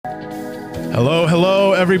Hello,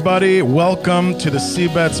 hello, everybody. Welcome to the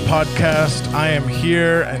CBETS podcast. I am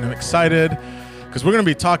here and I'm excited because we're going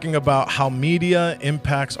to be talking about how media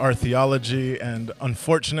impacts our theology. And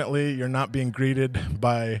unfortunately, you're not being greeted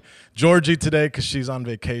by Georgie today because she's on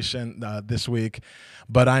vacation this week.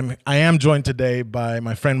 But I am joined today by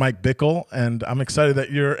my friend Mike Bickle, and I'm excited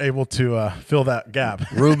that you're able to fill that gap.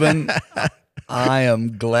 Ruben, I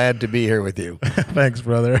am glad to be here with you. Thanks,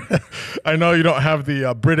 brother. I know you don't have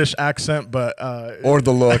the British accent, but Or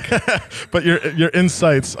the look. but your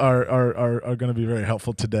insights are going to be very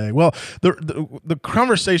helpful today. Well, the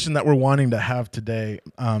conversation that we're wanting to have today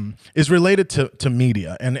is related to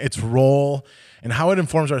media and its role and how it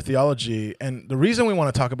informs our theology. And the reason we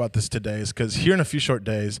want to talk about this today is because here in a few short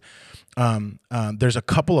days, there's a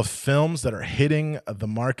couple of films that are hitting the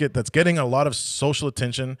market that's getting a lot of social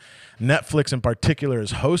attention. Netflix in particular is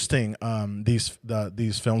hosting these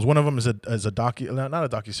films. One of them is a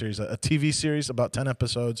docuseries, a TV series, about 10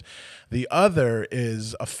 episodes. The other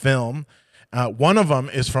is a film. One of them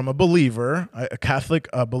is from a believer, a Catholic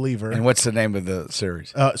believer. And what's the name of the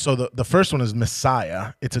series? So the first one is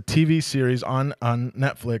Messiah. It's a TV series on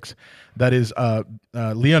Netflix that is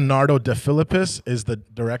Leonardo De Filippis is the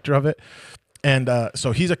director of it. And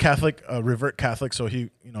so he's a Catholic, a revert Catholic. So he,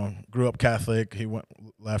 grew up Catholic. He went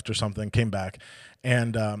left or something, came back,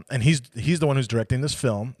 and he's the one who's directing this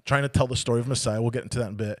film, trying to tell the story of Messiah. We'll get into that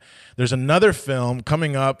in a bit. There's another film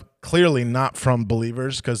coming up, clearly not from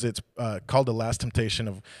believers, because it's called The Last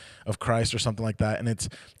Temptation of Christ or something like that, and it's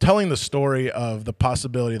telling the story of the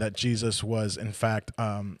possibility that Jesus was in fact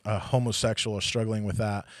a homosexual or struggling with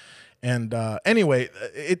that. And anyway,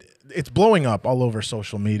 it's blowing up all over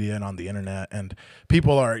social media and on the internet, and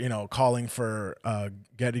people are, calling for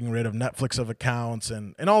getting rid of Netflix of accounts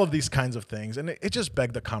and all of these kinds of things. And it just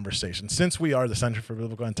begged the conversation. Since we are the Center for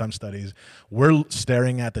Biblical End Time Studies, we're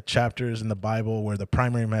staring at the chapters in the Bible where the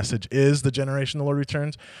primary message is the generation the Lord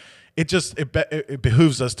returns. It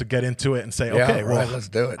behooves us to get into it and say, okay, well, let's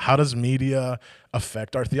do it. How does media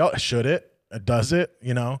affect our theology? Should it? Does it?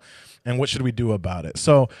 And what should we do about it?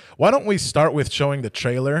 So why don't we start with showing the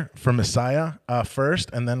trailer for Messiah first,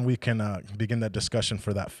 and then we can begin that discussion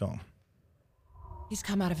for that film. He's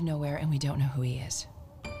come out of nowhere, and we don't know who he is.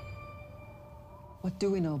 What do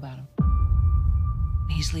we know about him?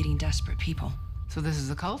 He's leading desperate people. So this is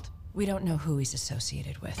a cult? We don't know who he's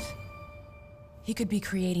associated with. He could be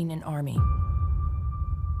creating an army,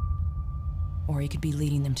 or he could be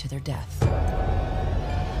leading them to their death.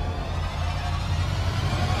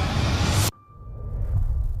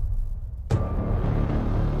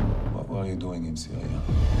 What are you doing in Syria?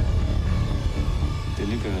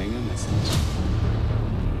 Delivering a message.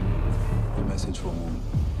 A message from whom?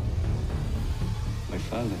 My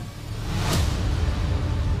father.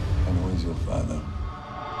 And who is your father?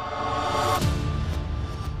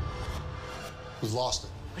 We've lost it.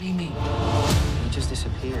 What do you mean? He just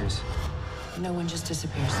disappears. No one just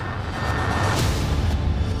disappears.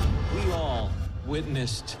 We all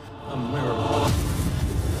witnessed a miracle.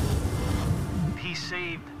 He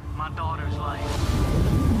saved my daughter's life.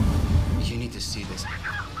 You need to see this.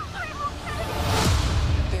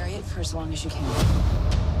 Bury it for as long as you can.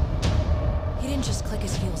 He didn't just click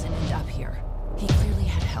his heels and end up here. He clearly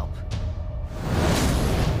had help.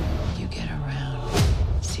 You get around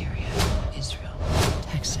Syria, Israel,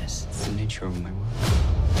 Texas. It's the nature of my work.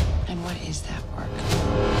 And what is that work?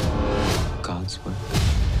 God's work.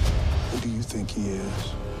 Who do you think he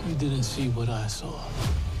is? You didn't see what I saw.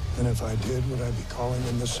 And if I did, would I be calling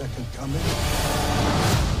him the second coming?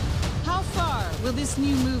 How far will this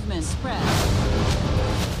new movement spread?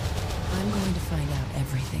 I'm going to find out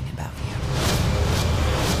everything about you.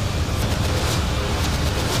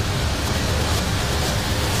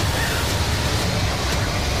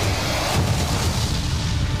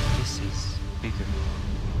 This is bigger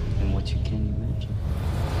than what you can imagine.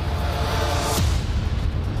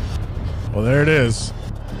 Well, there it is.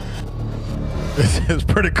 It's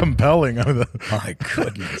pretty compelling. My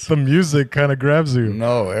goodness. The music kind of grabs you.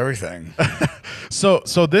 No, everything. So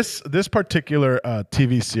this particular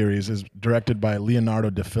TV series is directed by Leonardo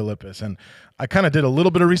De Filippis, and I kind of did a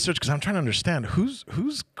little bit of research because I'm trying to understand who's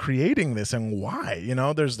creating this and why.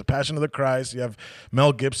 There's the Passion of the Christ. You have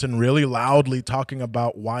Mel Gibson really loudly talking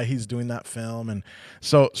about why he's doing that film, and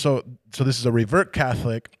so this is a revert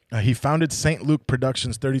Catholic. He founded St. Luke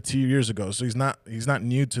Productions 32 years ago, so he's not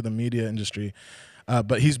new to the media industry.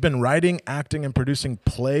 But he's been writing, acting, and producing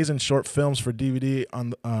plays and short films for DVD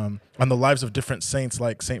on the lives of different saints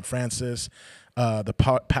like St. Francis, the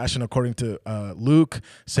Passion according to Luke,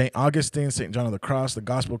 St. Augustine, St. John of the Cross, the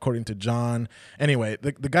Gospel according to John. Anyway,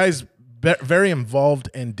 the guy's very involved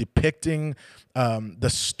in depicting the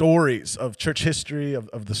stories of church history,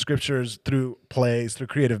 of the scriptures through plays, through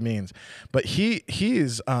creative means. But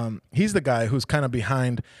he's the guy who's kind of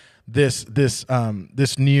behind this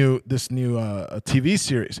new TV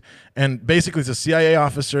series. And basically it's a CIA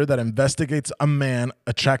officer that investigates a man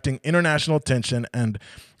attracting international attention and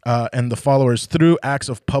the followers through acts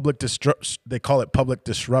of public they call it public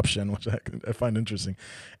disruption, which I find interesting.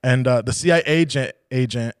 And the CIA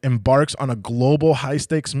agent embarks on a global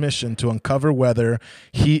high-stakes mission to uncover whether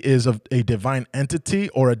he is a divine entity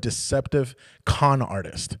or a deceptive con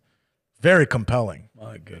artist. Very compelling.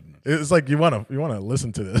 My goodness. It's like you want to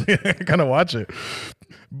listen to this, kind of watch it.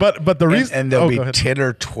 But the reason and there'll be 10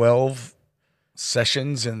 or 12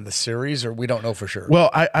 sessions in the series, or we don't know for sure.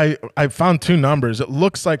 Well, I found two numbers. It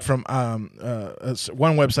looks like from one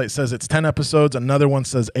website says it's 10 episodes, another one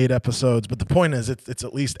says 8 episodes, but the point is it's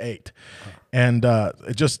at least 8. And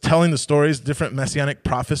just telling the stories, different messianic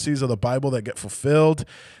prophecies of the Bible that get fulfilled,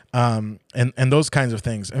 and those kinds of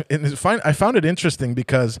things. And I found it interesting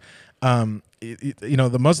because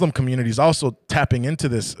the Muslim community is also tapping into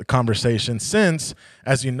this conversation since,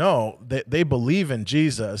 as you know, they believe in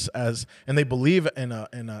Jesus and they believe in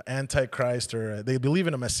a antichrist, or they believe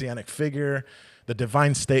in a messianic figure, the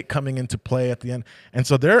divine state coming into play at the end. And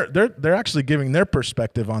so they're actually giving their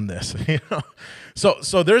perspective on this.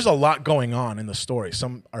 So there's a lot going on in the story.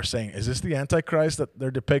 Some are saying, is this the antichrist that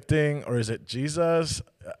they're depicting, or is it Jesus?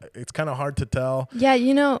 It's kind of hard to tell.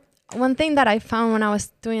 Yeah, one thing that I found when I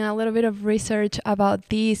was doing a little bit of research about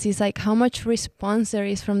this is like how much response there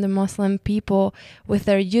is from the Muslim people with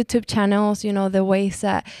their YouTube channels, the ways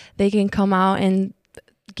that they can come out and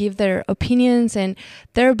give their opinions and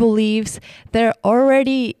their beliefs. They're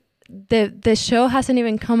already, the show hasn't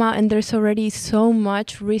even come out, and there's already so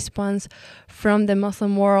much response from the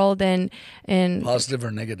Muslim world and positive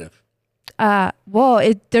or negative?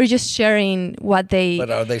 They're just sharing what they... But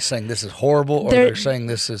are they saying this is horrible, or they're saying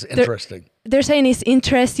this is interesting? They're saying it's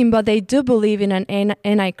interesting, but they do believe in an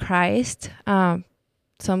antichrist,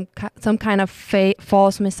 some kind of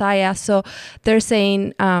false messiah. So they're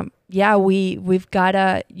saying, we've got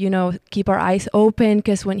to, keep our eyes open,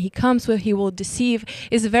 because when he comes, he will deceive.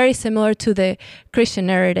 It's very similar to the Christian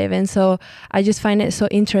narrative. And so I just find it so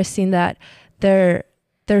interesting that they're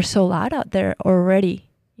so loud out there already.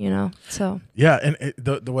 So yeah, and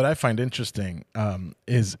what I find interesting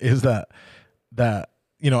is that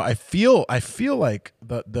I feel like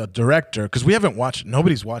the director, because we haven't watched,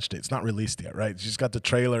 nobody's watched it, it's not released yet, right? You just got the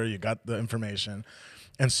trailer, you got the information,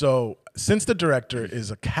 and so since the director is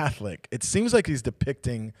a Catholic, it seems like he's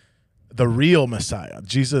depicting the real Messiah,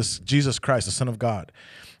 Jesus Christ, the Son of God.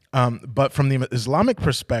 But from the Islamic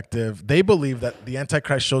perspective, they believe that the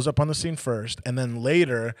Antichrist shows up on the scene first, and then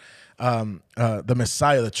later the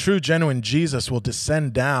Messiah, the true, genuine Jesus, will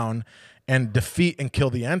descend down and defeat and kill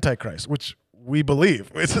the Antichrist, which we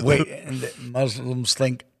believe. Wait, and the Muslims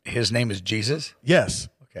think his name is Jesus? Yes.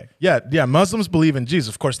 Okay. Yeah. Muslims believe in Jesus.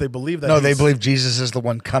 Of course, they believe that. No, they believe Jesus is the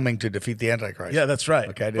one coming to defeat the Antichrist. Yeah, that's right.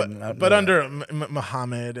 Okay, I didn't know but that. under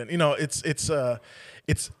Muhammad, and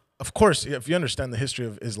it's of course, if you understand the history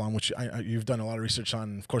of Islam, which you've done a lot of research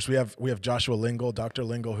on. Of course, we have Joshua Lingle, Dr.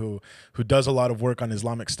 Lingle, who does a lot of work on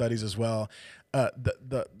Islamic studies as well.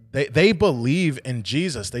 They believe in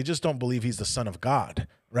Jesus. They just don't believe he's the Son of God,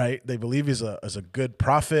 right? They believe he's a good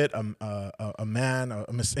prophet, a man,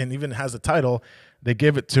 and even has the title. They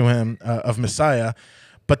give it to him of Messiah,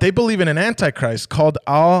 but they believe in an Antichrist called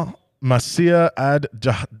Masih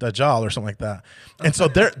ad-Dajjal or something like that. And so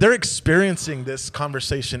they're experiencing this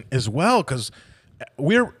conversation as well, because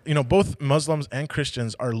we're, both Muslims and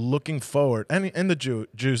Christians are looking forward, and the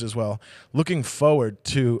Jews as well, looking forward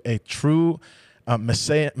to a true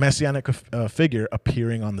messianic figure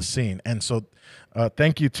appearing on the scene. And so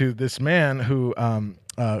thank you to this man who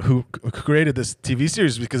created this TV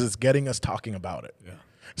series, because it's getting us talking about it. Yeah.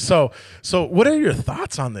 So what are your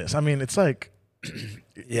thoughts on this? I mean, it's like...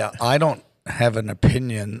 Yeah, I don't have an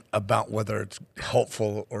opinion about whether it's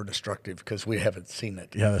helpful or destructive, because we haven't seen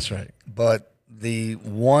it. Yeah, that's right. But the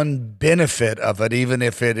one benefit of it, even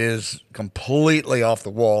if it is completely off the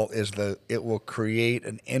wall, is that it will create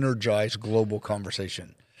an energized global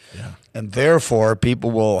conversation. Yeah. And therefore, people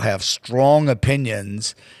will have strong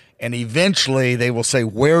opinions, and eventually they will say,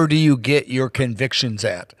 where do you get your convictions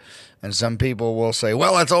at? And some people will say,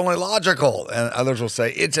 well, it's only logical. And others will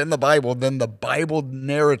say, it's in the Bible. Then the Bible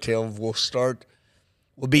narrative will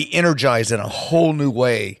be energized in a whole new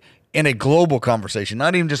way in a global conversation,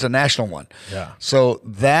 not even just a national one. Yeah. So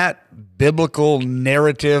that biblical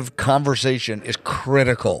narrative conversation is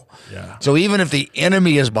critical. Yeah. So even if the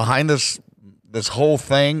enemy is behind this this whole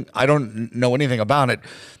thing, I don't know anything about it.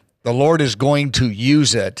 The Lord is going to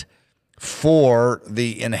use it for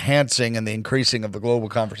the enhancing and the increasing of the global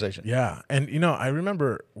conversation. Yeah. And, I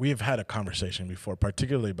remember we have had a conversation before,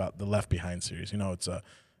 particularly about the Left Behind series.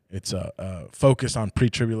 It's a focus on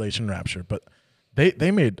pre-tribulation rapture, but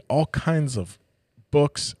they made all kinds of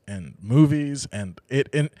books and movies, and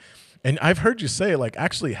I've heard you say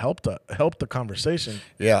actually helped the conversation.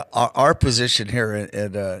 Yeah. Our position here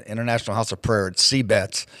at International House of Prayer at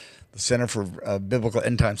CBETS, the Center for Biblical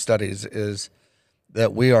End Time Studies, is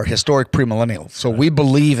that we are historic premillennial. So we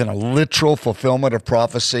believe in a literal fulfillment of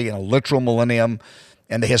prophecy and a literal millennium.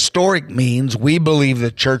 And the historic means we believe the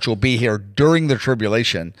church will be here during the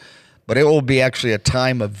tribulation, but it will be actually a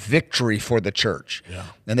time of victory for the church. Yeah.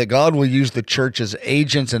 And that God will use the church as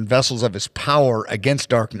agents and vessels of his power against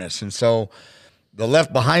darkness. And so the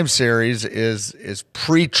Left Behind series is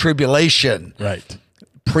pre-tribulation. Right.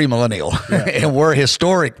 Premillennial. Yeah. And we're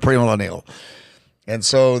historic premillennial. And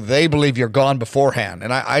so they believe you're gone beforehand.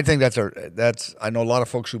 And I think that's I know a lot of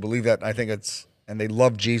folks who believe that. And I think and they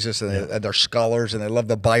love Jesus, and they're scholars, and they love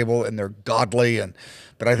the Bible, and they're godly.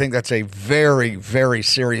 But I think that's a very, very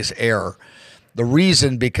serious error. The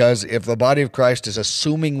reason, because if the body of Christ is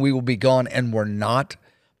assuming we will be gone and we're not,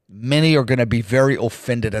 many are going to be very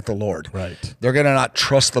offended at the Lord. Right. They're going to not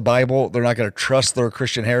trust the Bible. They're not going to trust their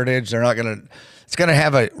Christian heritage. It's going to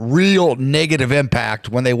have a real negative impact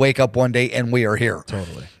when they wake up one day and we are here.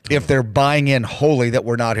 Totally. If they're buying in wholly that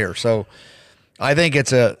we're not here. So I think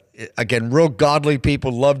it's again, real godly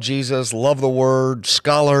people, love Jesus, love the word,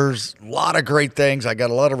 scholars, a lot of great things. I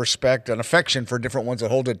got a lot of respect and affection for different ones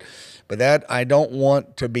that hold it. But that, I don't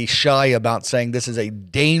want to be shy about saying this is a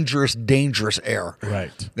dangerous, dangerous error.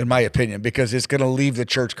 Right. In my opinion, because it's going to leave the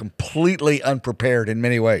church completely unprepared in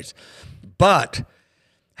many ways. But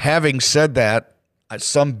having said that,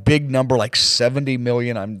 some big number like 70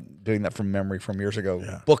 million, I'm doing that from memory from years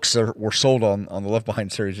ago, books were sold on the Left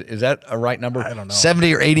Behind series. Is that a right number? I don't know.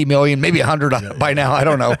 70 or 80 million, maybe 100 by now. I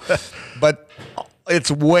don't know. But it's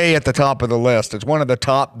way at the top of the list. It's one of the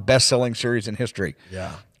top best-selling series in history.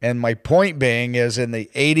 Yeah. And my point being is, in the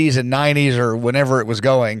 80s and 90s or whenever it was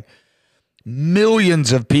going,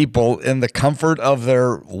 millions of people in the comfort of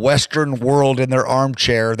their Western world in their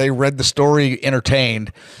armchair, they read the story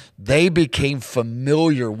entertained. They became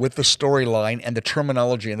familiar with the storyline and the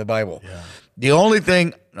terminology in the Bible. Yeah. The only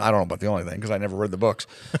thing, I don't know about the only thing because I never read the books,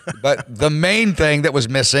 but the main thing that was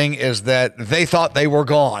missing is that they thought they were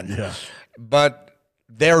gone. Yeah. But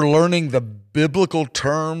they're learning the biblical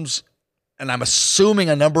terms, and I'm assuming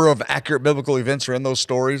a number of accurate biblical events are in those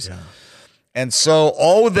stories. Yeah. And so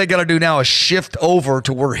all they got to do now is shift over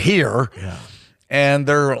to we're here. Yeah. And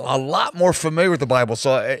they're a lot more familiar with the Bible.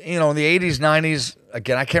 So, in the 80s, 90s,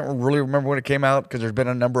 again, I can't really remember when it came out because there's been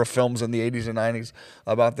a number of films in the 80s and 90s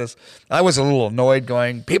about this. I was a little annoyed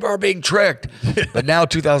going, people are being tricked. But now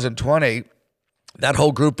 2020, that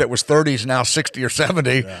whole group that was 30 is now 60 or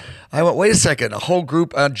 70. Yeah. I went, wait a second, a whole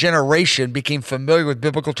group, a generation became familiar with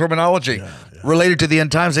biblical terminology related to the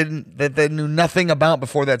end times that they knew nothing about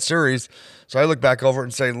before that series. So I look back over it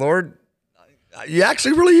and say, Lord, you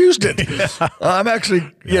actually really used it. I'm actually,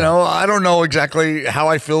 I don't know exactly how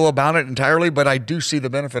I feel about it entirely, but I do see the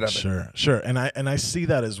benefit of it. Sure. And I see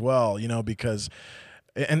that as well, because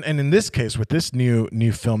and in this case with this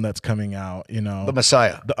new film that's coming out, The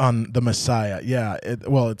Messiah. The Messiah. Yeah.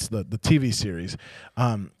 It's the TV series.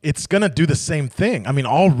 It's going to do the same thing. I mean,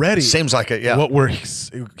 already seems like it. Yeah. What we're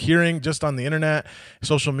hearing just on the internet,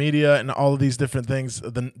 social media, and all of these different things,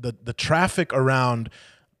 the traffic around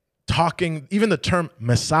talking, even the term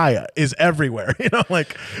Messiah is everywhere, but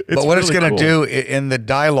what really it's going to do in the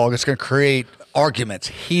dialogue, it's going to create arguments,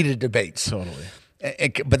 heated debates. Totally.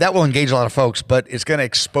 But that will engage a lot of folks, but it's going to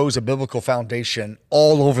expose a biblical foundation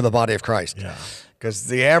all over the body of Christ. Yeah. Because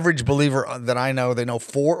the average believer that I know, they know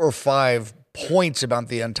 4 or 5 points about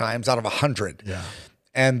the end times out of 100. Yeah.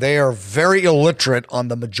 And they are very illiterate on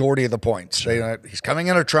the majority of the points. Sure. He's coming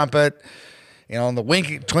in a trumpet. In the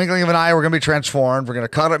twinkling of an eye, we're going to be transformed. We're going to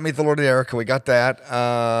caught up meet the Lord of the air. Okay, we got that.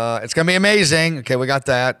 It's going to be amazing. Okay, we got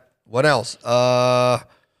that. What else?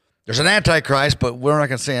 There's an Antichrist, but we're not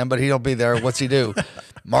going to see him, but he'll be there. What's he do?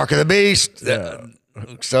 Mark of the beast. Yeah.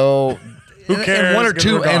 So who cares?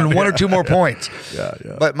 And one or two more points. Yeah.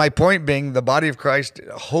 But my point being, the body of Christ,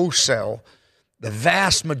 wholesale, the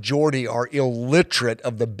vast majority are illiterate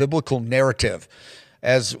of the biblical narrative.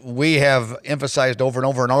 As we have emphasized over and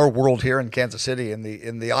over in our world here in Kansas City, in the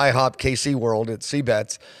IHOP KC world at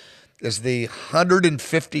CBETS, is the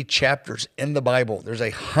 150 chapters in the Bible. There's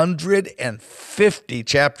 150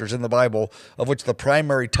 chapters in the Bible, of which the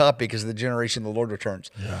primary topic is the generation the Lord returns.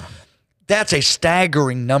 Yeah. That's a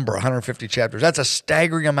staggering number, 150 chapters. That's a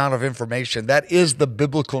staggering amount of information. That is the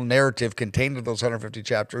biblical narrative contained in those 150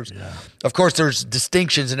 chapters. Yeah. Of course, there's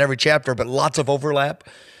distinctions in every chapter, but lots of overlap.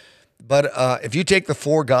 But if you take the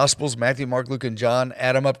 4 Gospels, Matthew, Mark, Luke, and John,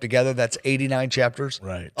 add them up together, that's 89 chapters.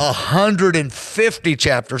 Right. 150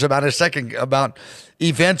 chapters about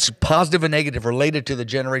events, positive and negative, related to the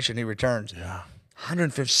generation he returns. Yeah.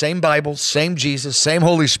 150, same Bible, same Jesus, same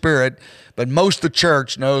Holy Spirit, but most of the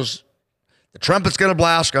church knows the trumpet's going to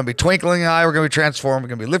blast, going to be twinkling eye, we're going to be transformed, we're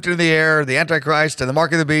going to be lifted in the air, the Antichrist, and the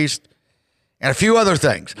mark of the beast, and a few other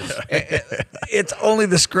things. It's only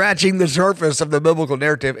the scratching the surface of the biblical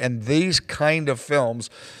narrative, and these kind of films,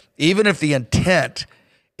 even if the intent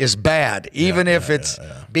is bad, even if it's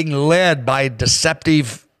being led by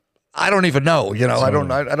deceptive, I don't even know, I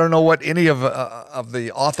don't know what any of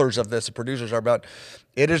the authors of this, the producers are about.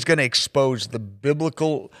 It is going to expose the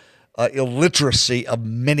biblical illiteracy of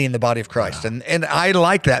many in the body of Christ. And I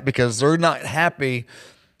like that because they're not happy.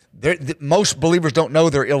 Most believers don't know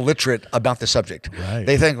they're illiterate about the subject. Right.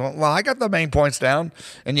 They think, well, I got the main points down.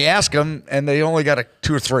 And you ask them, and they only got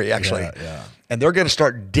 2 or 3, actually. Yeah. And they're going to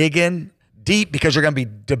start digging deep because they're going to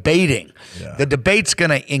be debating. Yeah. The debate's going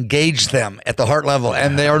to engage them at the heart level,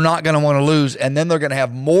 and they are not going to want to lose. And then they're going to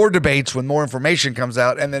have more debates when more information comes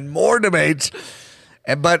out, and then more debates.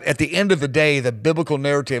 But at the end of the day, the biblical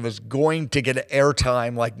narrative is going to get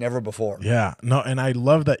airtime like never before. Yeah, no, and I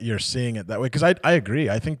love that you're seeing it that way because I agree.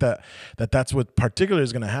 I think that's what particularly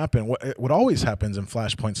is going to happen. What always happens in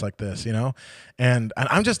flashpoints like this, and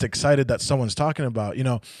I'm just excited that someone's talking about,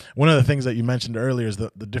 one of the things that you mentioned earlier is the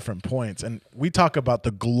different points, and we talk about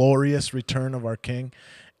the glorious return of our King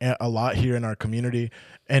a lot here in our community.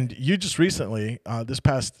 And you just recently, this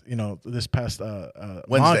past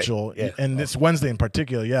module, and this Wednesday in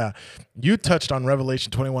particular, you touched on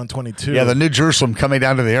Revelation 21:22. Yeah, the New Jerusalem coming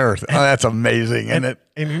down to the earth. That's amazing, isn't it?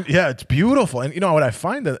 And it's beautiful. And what I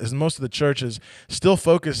find is most of the church is still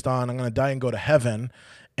focused on, I'm going to die and go to heaven.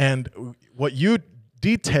 And what you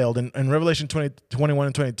detailed in Revelation 21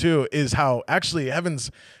 and 22 is how actually heaven's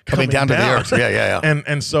coming down to the earth. Yeah.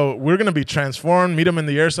 And so we're going to be transformed, meet him in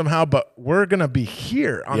the air somehow, but we're going to be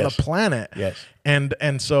here on the planet. Yes.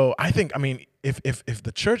 And so I think, if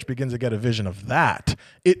the church begins to get a vision of that,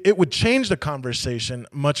 it would change the conversation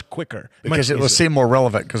much quicker. Because it will seem more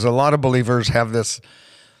relevant, because a lot of believers have this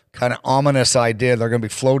kind of ominous idea they're going to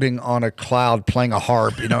be floating on a cloud playing a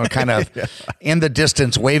harp, kind of in the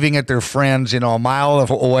distance, waving at their friends, a mile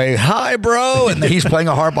away. Hi, bro. And he's playing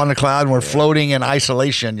a harp on the cloud and we're floating in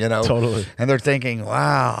isolation, Totally. And they're thinking,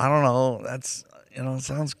 wow, I don't know. That's, it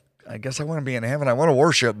sounds, I guess I want to be in heaven. I want to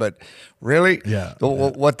worship, but really? Yeah.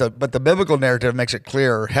 But the biblical narrative makes it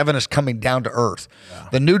clear heaven is coming down to earth. Yeah.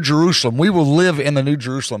 The New Jerusalem, we will live in the New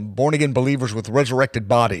Jerusalem, born again believers with resurrected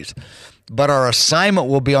bodies. But our assignment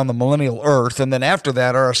will be on the millennial earth, and then after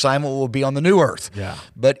that, our assignment will be on the new earth. Yeah.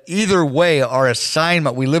 But either way, our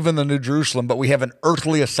assignment, we live in the New Jerusalem, but we have an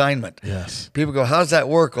earthly assignment. Yes. People go, how's that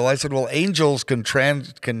work? Well, I said, angels can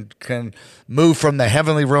move from the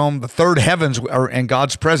heavenly realm, the third heavens are in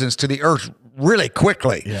God's presence, to the earth really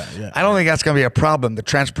quickly. Yeah. I don't think that's going to be a problem, the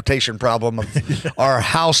transportation problem of our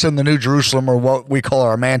house in the New Jerusalem, or what we call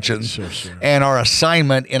our mansions, Sure. and our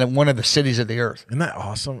assignment in one of the cities of the earth. Isn't that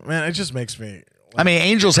awesome? Man, it just makes me...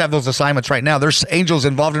 angels have those assignments right now. There's angels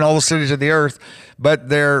involved in all the cities of the earth, but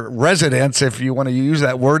their residence, if you want to use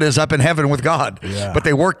that word, is up in heaven with God. Yeah. But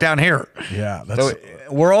they work down here. Yeah. So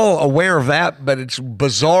we're all aware of that, but it's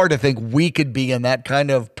bizarre to think we could be in that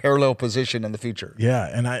kind of parallel position in the future. Yeah,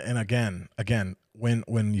 and again,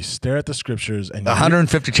 when you stare at the scriptures and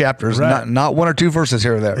 150 chapters, right. not 1 or 2 verses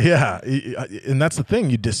here or there. Yeah, and that's the thing.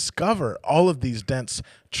 You discover all of these dense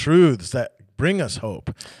truths that bring us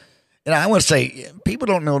hope. And I want to say, people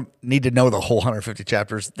don't need to know the whole 150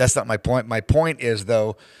 chapters. That's not my point. My point is,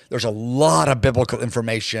 though, there's a lot of biblical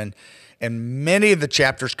information, and many of the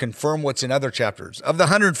chapters confirm what's in other chapters. Of the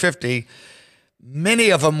 150,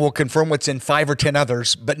 many of them will confirm what's in 5 or 10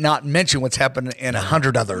 others, but not mention what's happened in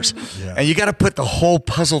 100 others. Yeah. And you got to put the whole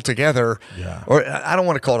puzzle together. Yeah. Or I don't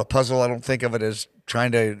want to call it a puzzle. I don't think of it as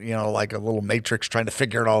trying to, like a little matrix, trying to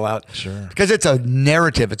figure it all out. Sure. Because it's a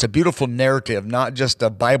narrative. It's a beautiful narrative, not just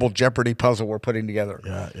a Bible Jeopardy puzzle we're putting together.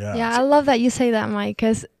 Yeah, I love that you say that, Mike,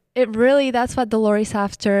 because it really, that's what the Lord is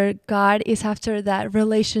after. God is after that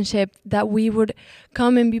relationship, that we would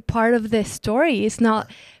come and be part of the story. It's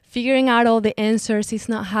not figuring out all the answers. It's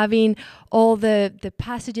not having all the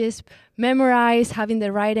passages memorized, having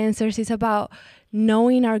the right answers. It's about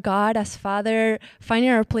knowing our God as Father,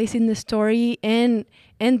 finding our place in the story, and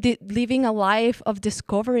living a life of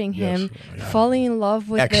discovering Him, falling in love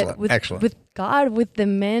with God, with the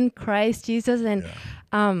man Christ Jesus. And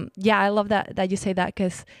I love that you say that,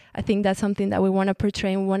 because I think that's something that we want to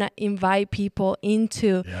portray. We want to invite people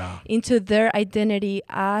into their identity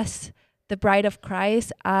as the bride of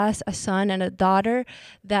Christ, as a son and a daughter,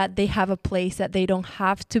 that they have a place, that they don't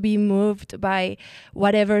have to be moved by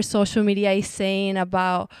whatever social media is saying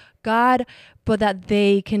about God, but that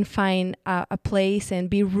they can find a place and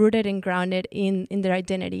be rooted and grounded in their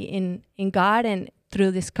identity in God, and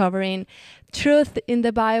through discovering truth in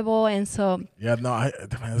the Bible. And so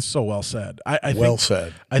that's so well said.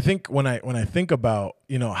 Said. I think when I think about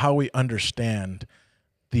how we understand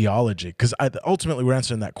theology, because ultimately we're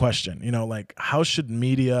answering that question, like, how should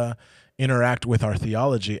media interact with our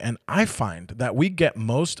theology? And I find that we get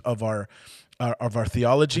most of our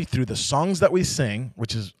theology through the songs that we sing,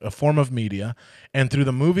 which is a form of media, and through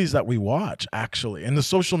the movies that we watch, actually, and the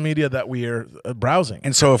social media that we are browsing.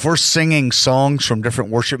 And so if we're singing songs from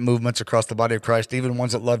different worship movements across the body of Christ, even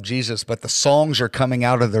ones that love Jesus, but the songs are coming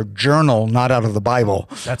out of their journal, not out of the Bible.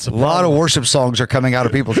 That's a lot of worship songs are coming out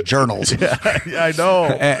of people's journals. Yeah, I know.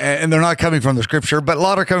 And they're not coming from the scripture, but a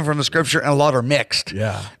lot are coming from the scripture, and a lot are mixed.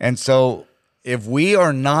 Yeah. And so if we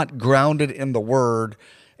are not grounded in the word,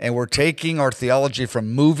 and we're taking our theology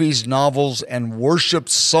from movies, novels, and worship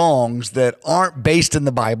songs that aren't based in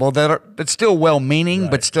the Bible, that's still well-meaning,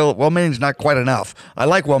 but still well-meaning is not quite enough. I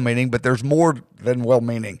like well-meaning, but there's more than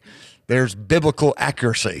well-meaning. There's biblical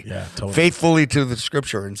accuracy, faithfully to the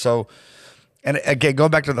scripture. And so, and again, going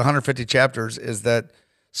back to the 150 chapters, is that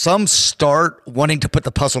some start wanting to put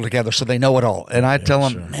the puzzle together so they know it all. And I tell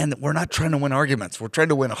them, man, we're not trying to win arguments. We're trying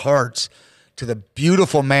to win hearts to the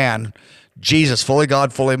beautiful man, Jesus, fully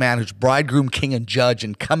God, fully man, who's bridegroom, king, and judge,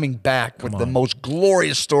 and coming back with the most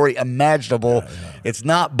glorious story imaginable. It's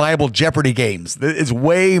not Bible Jeopardy games. It's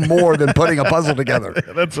way more than putting a puzzle together.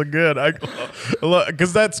 That's a good,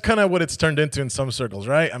 because that's kind of what it's turned into in some circles,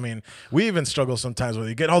 right? I mean, we even struggle sometimes with,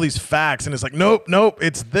 you get all these facts, and it's like, nope,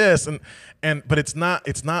 it's this, but it's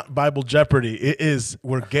not Bible Jeopardy. It is,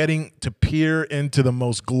 we're getting to peer into the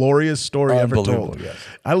most glorious story ever told. Yes.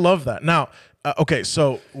 I love that. Now, okay,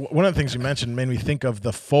 so one of the things you mentioned made me think of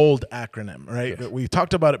the FOLD acronym, right? Yes. We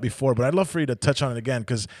talked about it before, but I'd love for you to touch on it again,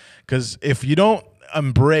 because if you don't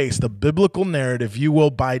embrace the biblical narrative, you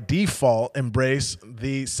will by default embrace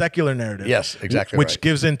the secular narrative. Yes, exactly. Which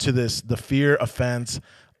gives into the fear, offense,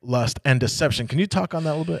 lust, and deception. Can you talk on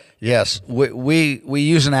that a little bit? Yes, we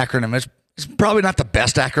use an acronym. It's probably not the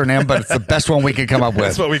best acronym, but it's the best one we can come up with.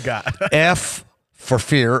 That's what we got. F for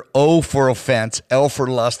fear, O for offense, L for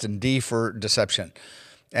lust, and D for deception.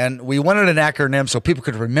 And we wanted an acronym so people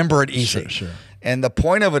could remember it easy. Sure. And the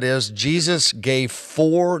point of it is, Jesus gave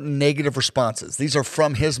 4 negative responses. These are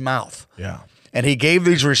from his mouth. Yeah. And he gave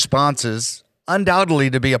these responses undoubtedly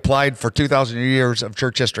to be applied for 2,000 years of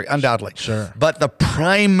church history, undoubtedly. Sure. But the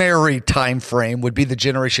primary time frame would be the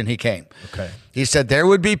generation he came. Okay. He said there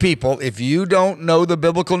would be people, if you don't know the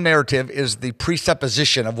biblical narrative, is the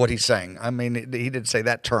presupposition of what he's saying. I mean, he didn't say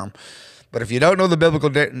that term. But if you don't know the biblical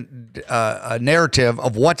narrative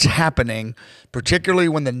of what's happening, particularly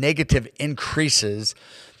when the negative increases,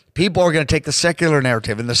 people are going to take the secular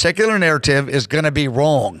narrative. And the secular narrative is going to be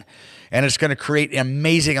wrong. And it's going to create an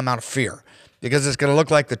amazing amount of fear, because it's going to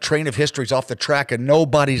look like the train of history is off the track and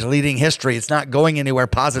nobody's leading history. It's not going anywhere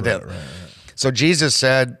positive. Right. So Jesus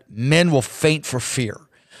said, men will faint for fear.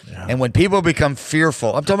 Yeah. And when people become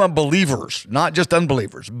fearful, I'm talking about believers, not just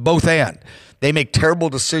unbelievers, both and. They make terrible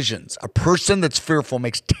decisions. A person that's fearful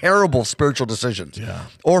makes terrible spiritual decisions. Yeah.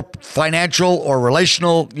 Or financial or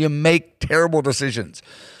relational, you make terrible decisions.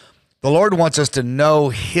 The Lord wants us to know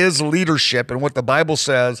his leadership and what the Bible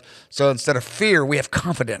says. So instead of fear, we have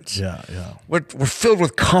confidence. Yeah. We're filled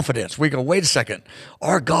with confidence. We go, wait a second.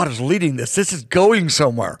 Our God is leading this. This is going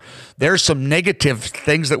somewhere. There's some negative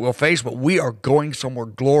things that we'll face, but we are going somewhere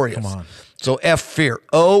glorious. Come on. So F, fear.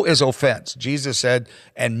 O is offense. Jesus said,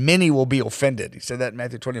 and many will be offended. He said that in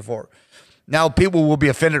Matthew 24. Now, people will be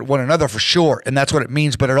offended at one another for sure, and that's what it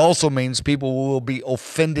means, but it also means people will be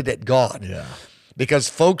offended at God. Yeah. Because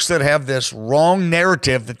folks that have this wrong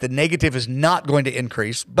narrative that the negative is not going to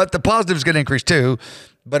increase, but the positive is going to increase too.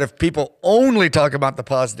 But if people only talk about the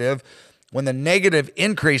positive, when the negative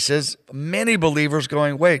increases, many believers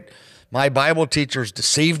going, wait, my Bible teachers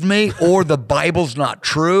deceived me, or the Bible's not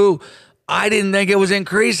true. I didn't think it was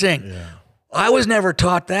increasing. Yeah. I was never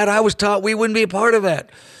taught that. I was taught we wouldn't be a part of that.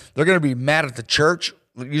 They're going to be mad at the church.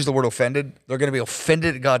 Use the word offended. They're going to be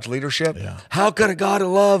offended at God's leadership. Yeah. How could a God of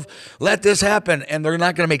love let this happen? And they're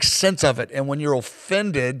not going to make sense of it. And when you're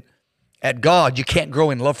offended at God, you can't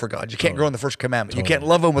grow in love for God. You can't grow in the first commandment. You can't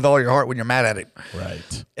love him with all your heart when you're mad at him.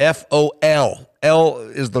 Right. F-O-L. L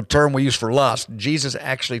is the term we use for lust. Jesus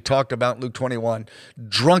actually talked about in Luke 21.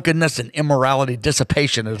 Drunkenness and immorality,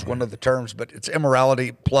 dissipation is one of the terms, but it's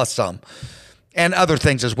immorality plus some. And other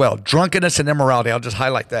things as well. Drunkenness and immorality. I'll just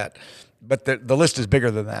highlight that. But the list is bigger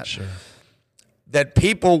than that. Sure. That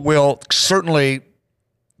people will certainly,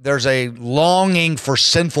 there's a longing for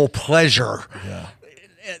sinful pleasure. Yeah.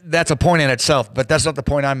 That's a point in itself, but that's not the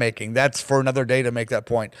point I'm making. That's for another day to make that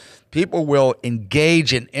point. People will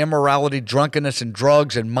engage in immorality, drunkenness, and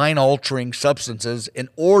drugs and mind-altering substances in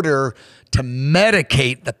order to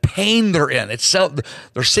medicate the pain they're in.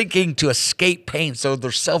 They're seeking to escape pain, so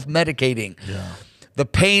they're self-medicating. Yeah. The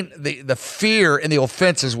pain, the fear, and the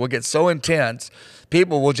offenses will get so intense,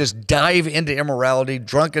 people will just dive into immorality,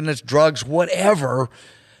 drunkenness, drugs, whatever.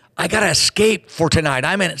 I got to escape for tonight.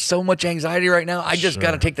 I'm in so much anxiety right now. I just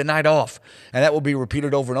got to take the night off. And that will be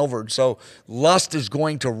repeated over and over. So lust is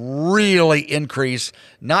going to really increase,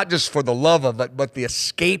 not just for the love of it, but the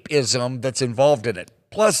escapism that's involved in it.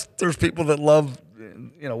 Plus, there's people that love,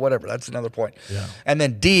 whatever. That's another point. Yeah. And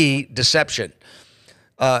then D, deception.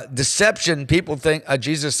 Deception, people think,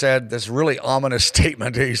 Jesus said this really ominous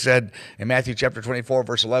statement. He said in Matthew chapter 24,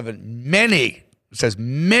 verse 11, it says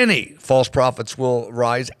many false prophets will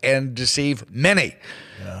rise and deceive many.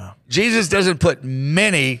 Yeah. Jesus doesn't put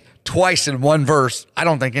many twice in one verse, I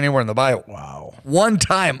don't think anywhere in the Bible. Wow. One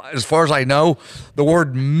time, as far as I know, the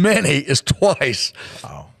word many is twice.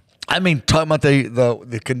 Wow. I mean, talking about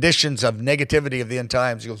the conditions of negativity of the end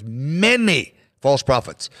times. He goes, many false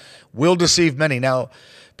prophets will deceive many. Now,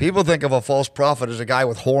 people think of a false prophet as a guy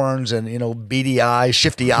with horns and, beady eyes,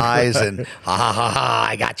 shifty eyes, and ha, ha, ha, ha,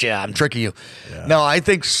 I got you, I'm tricking you. Yeah. No, I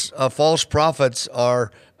think false prophets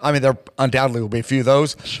there undoubtedly will be a few of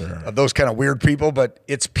those, of those kind of weird people, but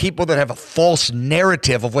it's people that have a false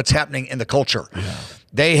narrative of what's happening in the culture. Yeah.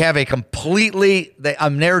 They have a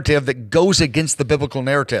narrative that goes against the biblical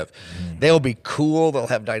narrative. They'll be cool. They'll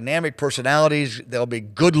have dynamic personalities. They'll be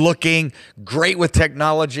good looking, great with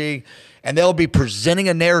technology, and they'll be presenting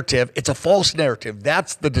a narrative. It's a false narrative.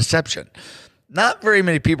 That's the deception. Not very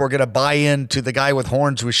many people are going to buy into the guy with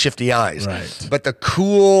horns with shifty eyes. Right. But the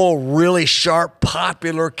cool, really sharp,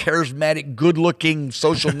 popular, charismatic, good looking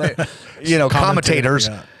social, commentators.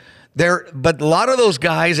 Yeah. But a lot of those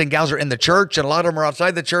guys and gals are in the church, and a lot of them are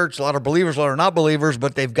outside the church. A lot are believers, a lot are not believers,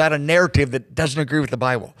 but they've got a narrative that doesn't agree with the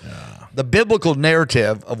Bible. Yeah. The biblical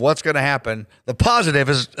narrative of what's going to happen, the positive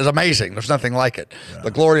is amazing. There's nothing like it. Yeah.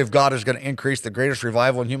 The glory of God is going to increase. The greatest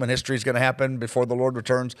revival in human history is going to happen before the Lord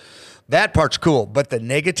returns. That part's cool. But the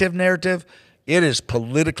negative narrative, it is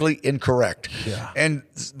politically incorrect. Yeah. And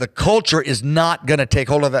the culture is not going to take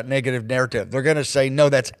hold of that negative narrative. They're going to say, no,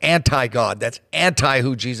 that's anti-God. That's anti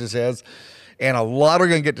who Jesus is. And a lot are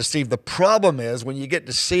going to get deceived. The problem is when you get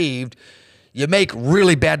deceived, you make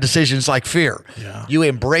really bad decisions like fear. Yeah. You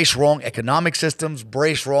embrace wrong economic systems,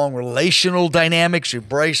 embrace wrong relational dynamics,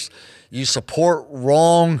 you support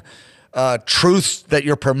wrong truths that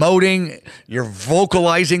you're promoting, you're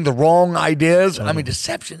vocalizing the wrong ideas. I mean,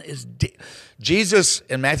 deception is... Jesus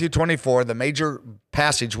in Matthew 24, the major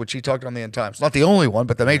passage, which he talked on the end times, not the only one,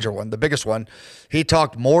 but the major one, the biggest one, he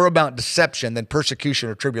talked more about deception than persecution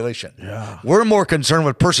or tribulation. Yeah. We're more concerned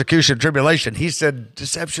with persecution and tribulation. He said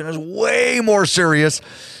deception is way more serious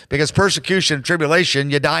because persecution and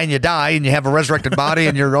tribulation, you die and you have a resurrected body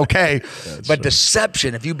and you're okay. But true.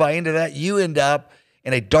 Deception, if you buy into that, you end up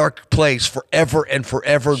in a dark place forever and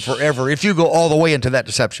forever and forever if you go all the way into that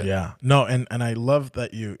deception. Yeah. No, and I love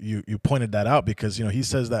that you pointed that out because, he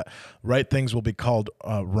says that right things will be called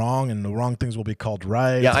wrong and the wrong things will be called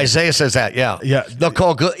right. Yeah, Isaiah says that, yeah. Yeah. They'll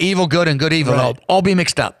call evil good and good evil. Right. They'll all be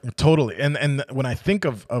mixed up. Totally. And when I think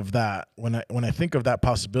of that, when I think of that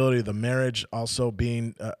possibility, the marriage also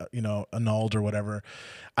being, annulled or whatever,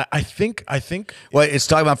 I think. Well, it's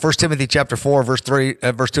talking about 1 Timothy chapter 4, verse 2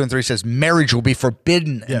 and 3 says marriage will be forbidden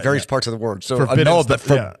in various parts of the world. So annulled, but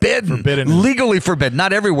forbidden, legally forbidden.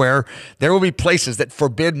 Not everywhere. There will be places that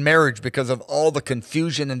forbid marriage because of all the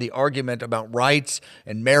confusion and the argument about rights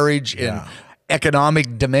and marriage and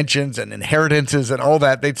economic dimensions and inheritances and all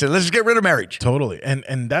that. They'd say, let's just get rid of marriage. Totally.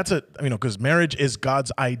 And that's because marriage is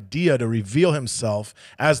God's idea to reveal himself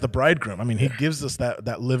as the bridegroom. I mean, he gives us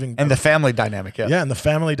that living. And the family dynamic. Yeah. Yeah. And the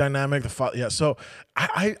family dynamic, So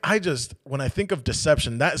I just, when I think of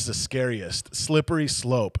deception, that is the scariest slippery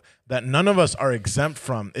slope that none of us are exempt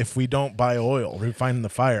from if we don't buy oil refined in the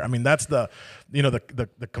fire. I mean, that's the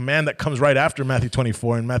command that comes right after Matthew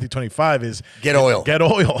 24 and Matthew 25 is get oil. Get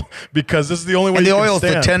oil, because this is the only way. And you the can oil is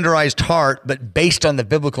the stand. tenderized heart, but based on the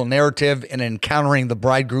biblical narrative and encountering the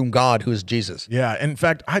bridegroom God, who is Jesus. Yeah. In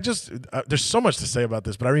fact, there's so much to say about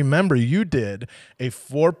this, but I remember you did a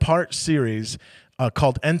 4-part series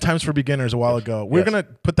called End Times for Beginners a while ago. We're going to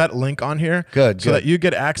put that link on here so that you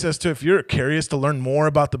get access to, if you're curious to learn more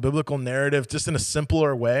about the biblical narrative just in a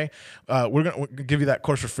simpler way, we're going to give you that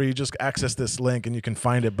course for free. Just access this link and you can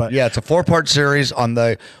find it. But yeah, it's a 4-part series. On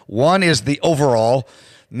the one is the overall.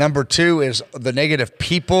 Number 2 is the negative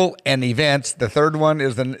people and events. The third one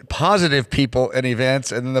is the positive people and events.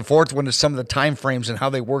 And then the fourth one is some of the time frames and how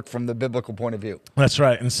they work from the biblical point of view. That's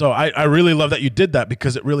right. And so I really love that you did that,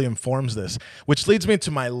 because it really informs this, which leads me to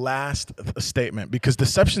my last statement, because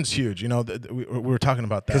deception's huge. You know, we were talking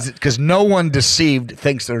about that. Because no one deceived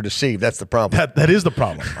thinks they're deceived. That's the problem. That is the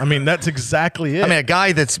problem. I mean, that's exactly it. I mean, a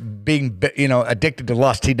guy that's being, addicted to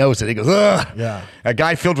lust, he knows it. He goes, ugh. Yeah. A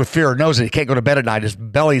guy filled with fear knows it. He can't go to bed at night. His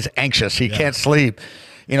belly's anxious. He can't sleep.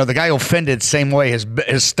 The guy offended, same way.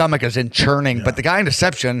 His stomach is in churning. Yeah. But the guy in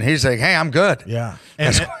deception, he's like, hey, I'm good. Yeah.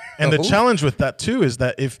 And the challenge with that too is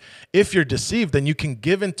that if you're deceived, then you can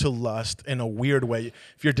give into lust in a weird way.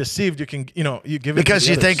 If you're deceived, you can, you give it because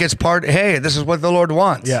you think it's hey, this is what the Lord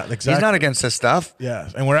wants. Yeah, exactly. He's not against this stuff. Yeah,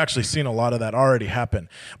 and we're actually seeing a lot of that already happen.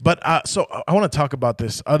 But so I want to talk about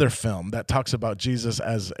this other film that talks about Jesus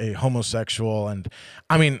as a homosexual, and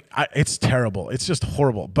I mean, it's terrible. It's just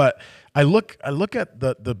horrible. But I look at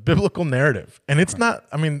the biblical narrative, and it's not.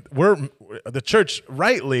 I mean, the church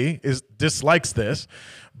rightly dislikes this,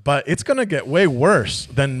 but it's going to get way worse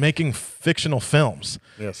than making fictional films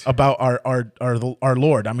about our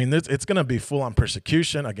Lord. I mean, it's going to be full on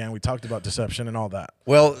persecution. Again, we talked about deception and all that.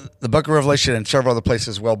 Well, the Book of Revelation and several other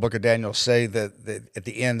places, Book of Daniel, say that at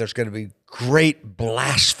the end there's going to be great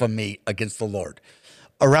blasphemy against the Lord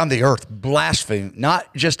around the earth. Blasphemy,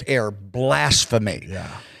 not just air, blasphemy.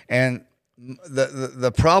 Yeah. And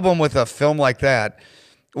the problem with a film like that,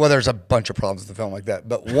 well, there's a bunch of problems with a film like that,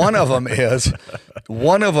 but one of them is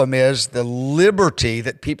the liberty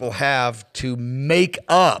that people have to make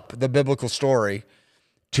up the biblical story,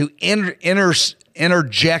 to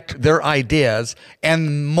interject their ideas,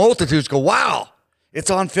 and multitudes go, wow, it's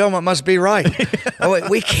on film, it must be right.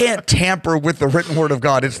 We can't tamper with the written word of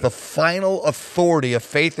God. It's the final authority of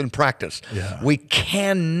faith and practice. Yeah. We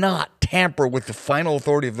cannot tamper with the final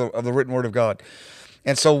authority of the written word of God.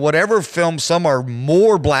 And so whatever film, some are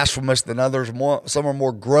more blasphemous than others, some are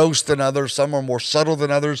more gross than others, some are more subtle than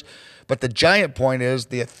others. But the giant point is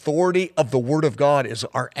the authority of the word of God is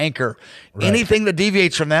our anchor. Right. Anything that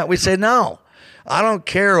deviates from that, we say no. I don't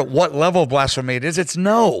care what level of blasphemy it is. It's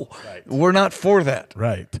no. Right. We're not for that.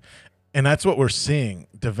 Right. And that's what we're seeing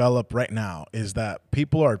develop right now, is that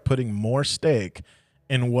people are putting more stake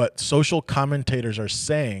in what social commentators are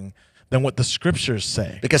saying than what the scriptures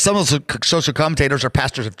say. Because some of those social commentators are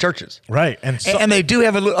pastors of churches. Right. And they do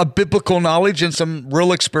have a biblical knowledge and some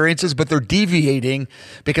real experiences, but they're deviating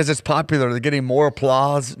because it's popular. They're getting more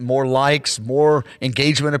applause, more likes, more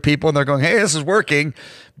engagement of people, and they're going, hey, this is working.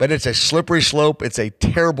 But it's a slippery slope. It's a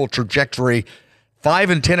terrible trajectory. 5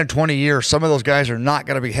 and 10 and 20 years, some of those guys are not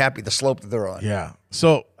going to be happy the slope that they're on. Yeah.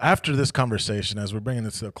 So after this conversation, as we're bringing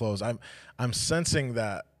this to a close, I'm sensing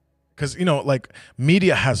that, because,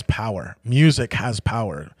 media has power. Music has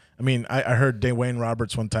power. I mean, I heard Dwayne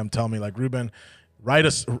Roberts one time tell me, like, Ruben, write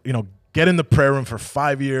us, get in the prayer room for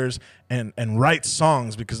 5 years and write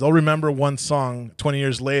songs, because they'll remember one song 20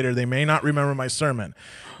 years later. They may not remember my sermon,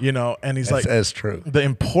 and he's like, that's true. The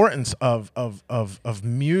importance of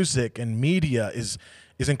music and media is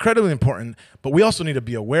incredibly important, but we also need to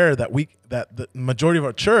be aware that the majority of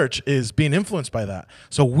our church is being influenced by that.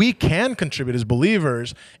 So we can contribute as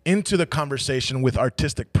believers into the conversation with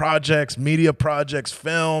artistic projects, media projects,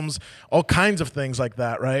 films, all kinds of things like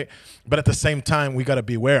that, right? But at the same time, we got to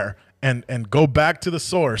beware and go back to the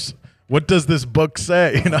source. What does this book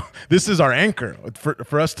say? This is our anchor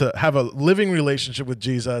for us to have a living relationship with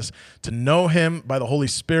Jesus, to know him by the Holy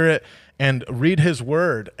Spirit, and read his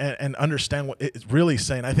word and understand what it's really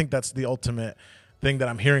saying. I think that's the ultimate thing that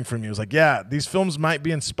I'm hearing from you. Is like, yeah, these films might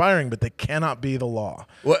be inspiring, but they cannot be the law.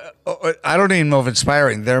 Well, I don't even know if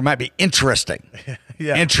inspiring. There might be interesting.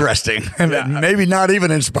 interesting, Yeah. maybe not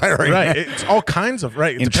even inspiring. Right. It's all kinds of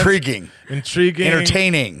right. It Intriguing. Intriguing.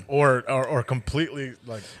 Entertaining. Or completely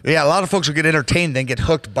like. Yeah, a lot of folks will get entertained, then get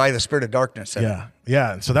hooked by the spirit of darkness. Yeah.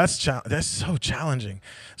 Yeah. And so that's so challenging.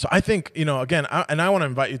 So I think, again, I want to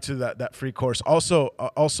invite you to that free course. Also,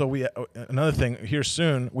 we another thing here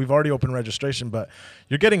soon. We've already opened registration, but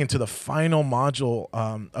you're getting into the final module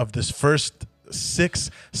of this first 6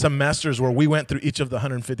 semesters where we went through each of the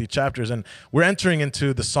 150 chapters, and we're entering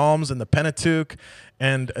into the Psalms and the Pentateuch,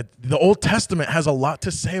 and the Old Testament has a lot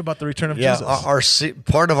to say about the return of Jesus.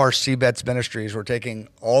 Part of our CBETS ministries, we're taking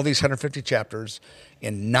all these 150 chapters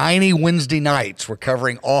in 90 Wednesday nights. We're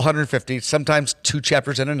covering all 150, sometimes 2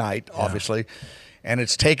 chapters in a night, obviously, and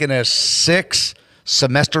it's taken us 6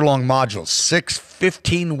 semester-long modules, 6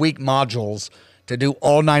 15-week modules to do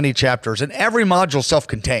all 90 chapters, and every module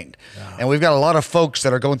self-contained. Yeah. And we've got a lot of folks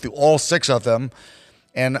that are going through all 6 of them,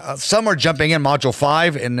 and some are jumping in module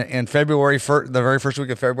 5 in February. The very first week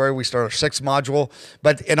of February, we start our 6th module,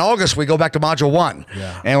 but in August we go back to module 1,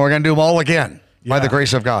 and we're going to do them all again. By the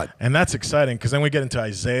grace of God. And that's exciting because then we get into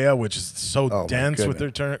Isaiah, which is so dense with the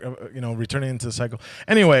returning into the cycle.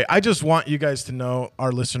 Anyway, I just want you guys to know,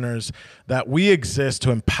 our listeners, that we exist to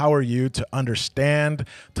empower you to understand,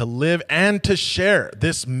 to live, and to share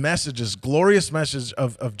this message, this glorious message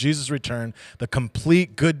of Jesus' return, the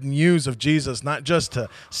complete good news of Jesus, not just to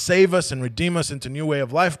save us and redeem us into a new way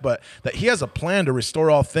of life, but that he has a plan to restore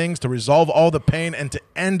all things, to resolve all the pain, and to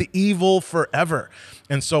end evil forever.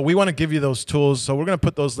 And so we want to give you those tools. So we're going to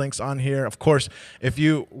put those links on here. Of course, if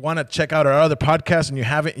you want to check out our other podcasts and you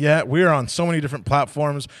haven't yet, we're on so many different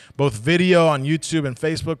platforms, both video on YouTube and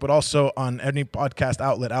Facebook, but also on any podcast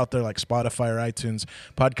outlet out there like Spotify or iTunes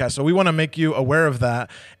podcast. So we want to make you aware of that.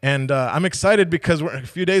 And I'm excited because we're a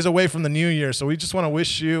few days away from the new year. So we just want to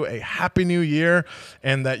wish you a happy new year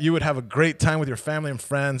and that you would have a great time with your family and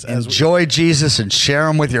friends. Enjoy Jesus and share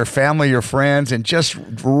him with your family, your friends, and just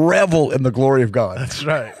revel in the glory of God. That's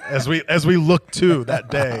right. As we look to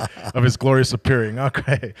that day of his glorious appearing.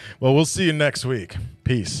 Okay. Well, we'll see you next week.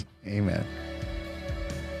 Peace. Amen.